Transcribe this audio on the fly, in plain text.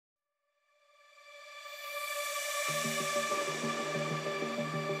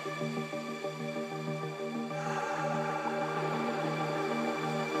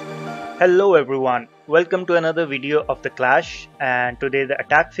Hello everyone, welcome to another video of the Clash, and today the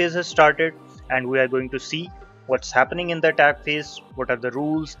attack phase has started and we are going to see what's happening in the attack phase, what are the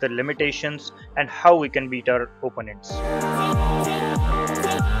rules, the limitations and how we can beat our opponents.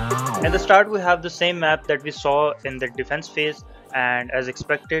 At the start we have the same map that we saw in the defense phase, and as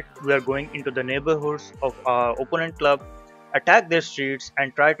expected we are going into the neighborhoods of our opponent club, attack their streets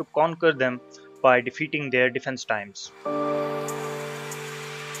and try to conquer them by defeating their defense times.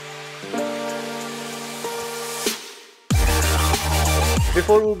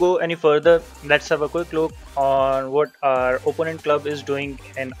 Before we go any further, let's have a quick look on what our opponent club is doing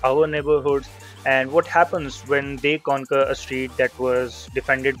in our neighborhoods and what happens when they conquer a street that was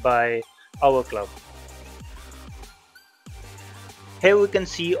defended by our club. Here we can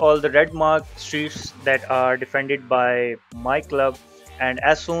see all the red marked streets that are defended by my club, and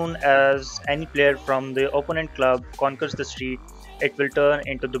as soon as any player from the opponent club conquers the street, it will turn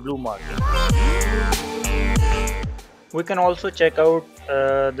into the blue marking. We can also check out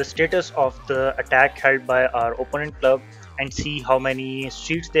the status of the attack held by our opponent club and see how many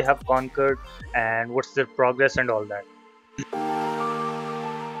streets they have conquered and what's their progress and all that.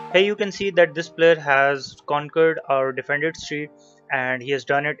 Here you can see that this player has conquered our defended street and he has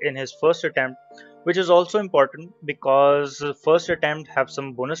done it in his first attempt, which is also important because first attempt have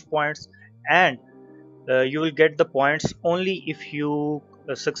some bonus points, and you will get the points only if you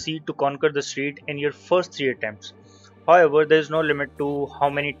succeed to conquer the street in your first 3 attempts. However, there is no limit to how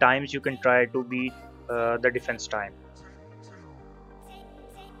many times you can try to beat the defense time.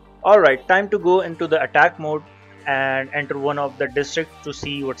 Alright, time to go into the attack mode and enter one of the districts to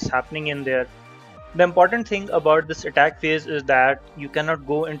see what's happening in there. The important thing about this attack phase is that you cannot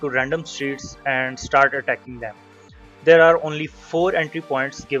go into random streets and start attacking them. There are only 4 entry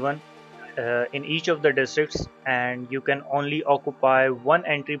points given in each of the districts, and you can only occupy 1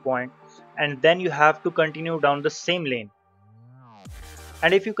 entry point, and then you have to continue down the same lane.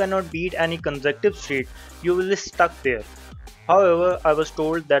 And if you cannot beat any consecutive street, you will be stuck there. However, I was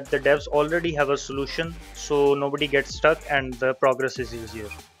told that the devs already have a solution, so nobody gets stuck and the progress is easier.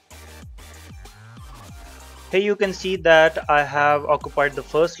 Here you can see that I have occupied the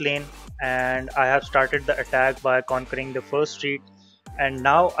first lane and I have started the attack by conquering the first street, and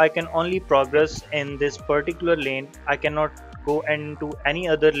now I can only progress in this particular lane. I cannot go into any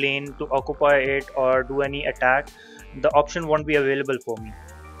other lane to occupy it or do any attack. The option won't be available for me.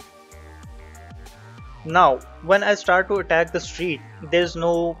 Now when I start to attack the street, there's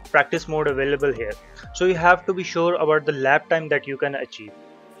no practice mode available here, so you have to be sure about the lap time that you can achieve,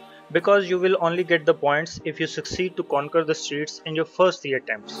 because you will only get the points if you succeed to conquer the streets in your first 3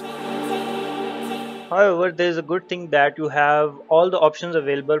 attempts. However, there is a good thing that you have all the options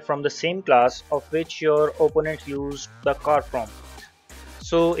available from the same class of which your opponent used the car from.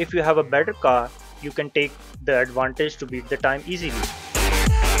 So if you have a better car, you can take the advantage to beat the time easily.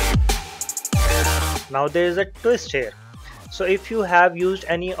 Now there is a twist here. So if you have used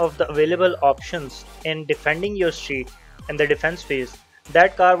any of the available options in defending your street in the defense phase,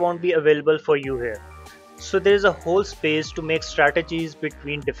 that car won't be available for you here. So there is a whole space to make strategies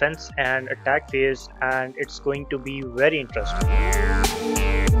between defense and attack phase, and it's going to be very interesting.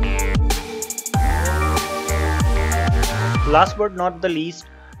 Last but not the least,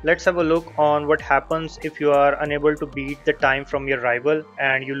 let's have a look on what happens if you are unable to beat the time from your rival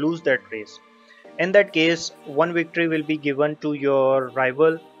and you lose that race. In that case, 1 victory will be given to your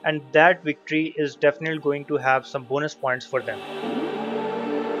rival, and that victory is definitely going to have some bonus points for them.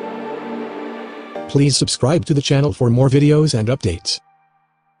 Please subscribe to the channel for more videos and updates.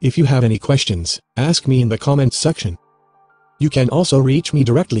 If you have any questions, ask me in the comments section. You can also reach me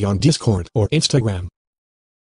directly on Discord or Instagram.